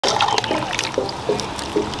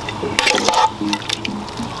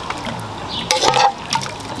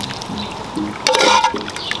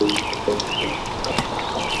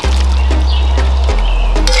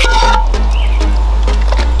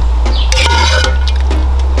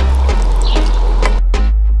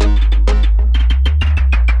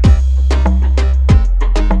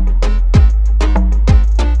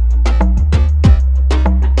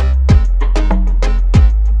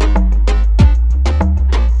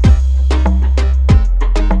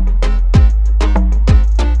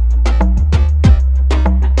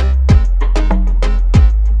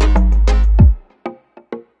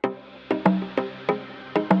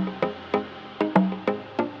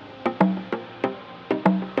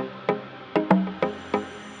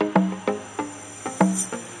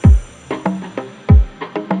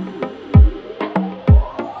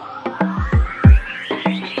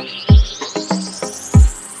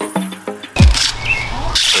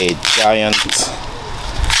a giant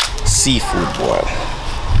seafood boil.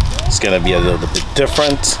 It's gonna be a little bit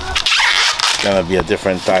different. It's gonna be a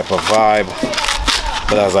different type of vibe.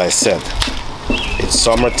 But as I said, it's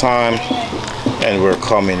summertime and we're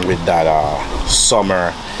coming with that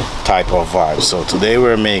summer type of vibe. So today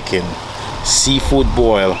we're making seafood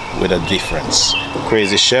boil with a difference.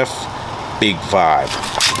 Crazy chef, big vibe.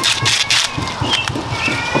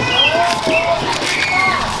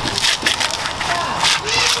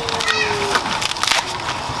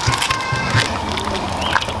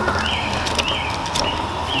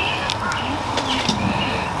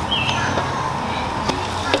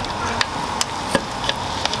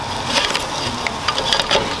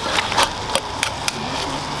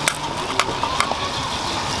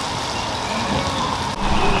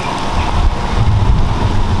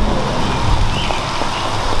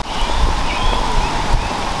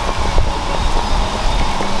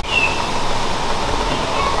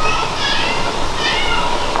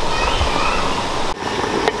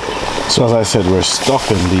 So as I said, we're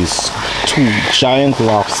stuffing these two giant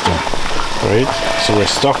lobster, right? So we're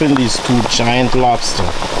stuffing these two giant lobster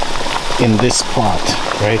in this pot,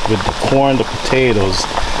 right? With the corn, the potatoes,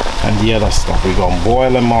 and the other stuff. We're gonna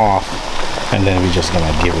boil them off, and then we're just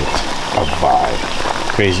gonna give it a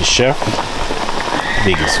vibe. Crazy chef,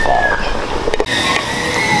 biggest vibe.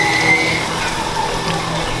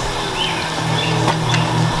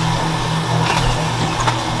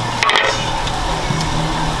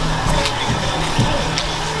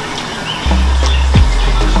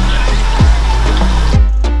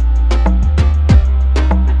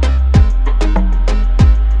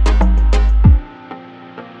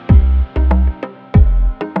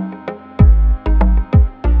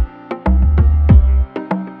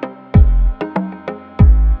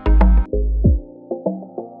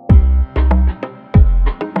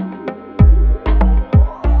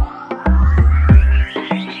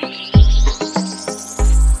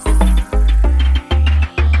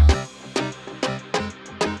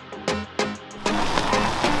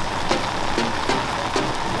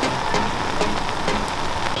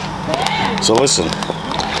 So listen,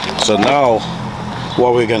 so now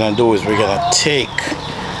what we're gonna do is we're gonna take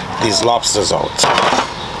these lobsters out.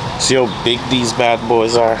 See how big these bad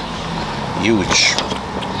boys are? Huge.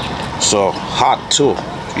 So hot too,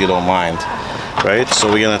 if you don't mind, right?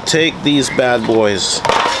 So we're gonna take these bad boys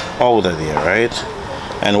out of there, right?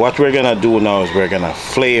 And what we're gonna do now is we're gonna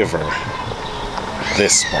flavor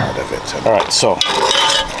this part of it. All right, so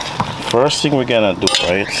first thing we're gonna do,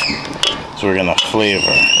 right, so we're gonna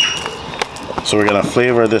flavor. So we're gonna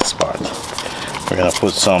flavor this part. We're gonna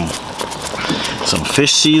put some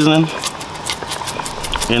fish seasoning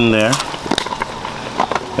in there.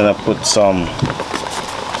 Gonna put some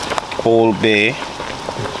Old Bay,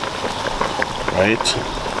 right?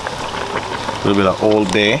 A little bit of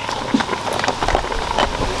Old Bay.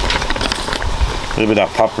 A little bit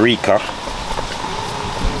of paprika,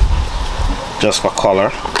 just for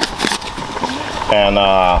color. And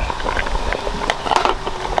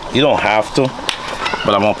you don't have to,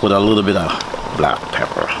 but I'm gonna put a little bit of black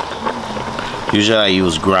pepper. Usually I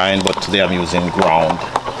use grind, but today I'm using ground,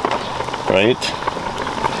 right?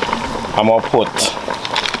 I'm gonna put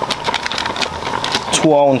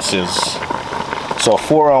 2 ounces, so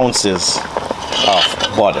 4 ounces of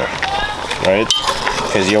butter, right?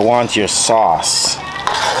 Because you want your sauce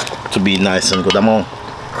to be nice and good. I'm gonna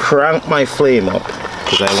crank my flame up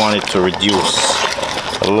because I want it to reduce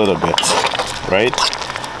a little bit, right?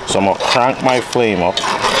 So I'm gonna crank my flame up,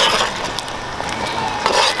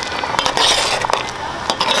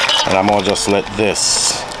 and I'm gonna just let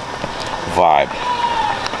this vibe.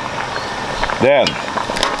 Then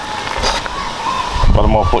what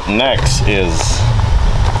I'm gonna put next is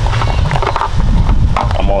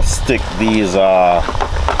I'm gonna stick these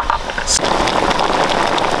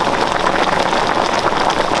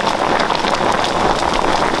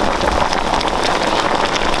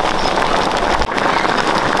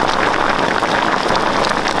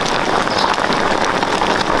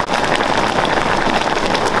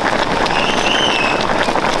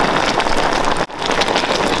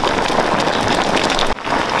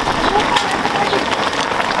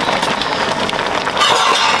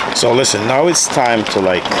so listen, now it's time to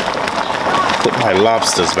like put my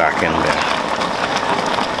lobsters back in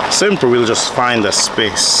there. Simple, we'll just find a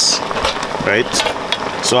space, right?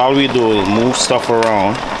 So all we do is move stuff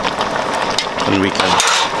around and we can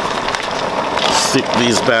stick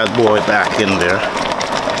these bad boy back in there.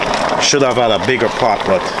 Should have had a bigger pot,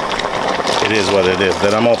 but it is what it is.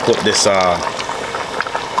 Then I'm gonna put this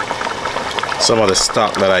some of the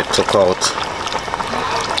stock that I took out.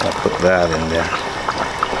 I'll put that in there.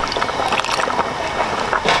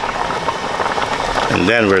 and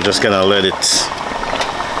then we're just gonna let it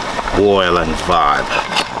boil and vibe.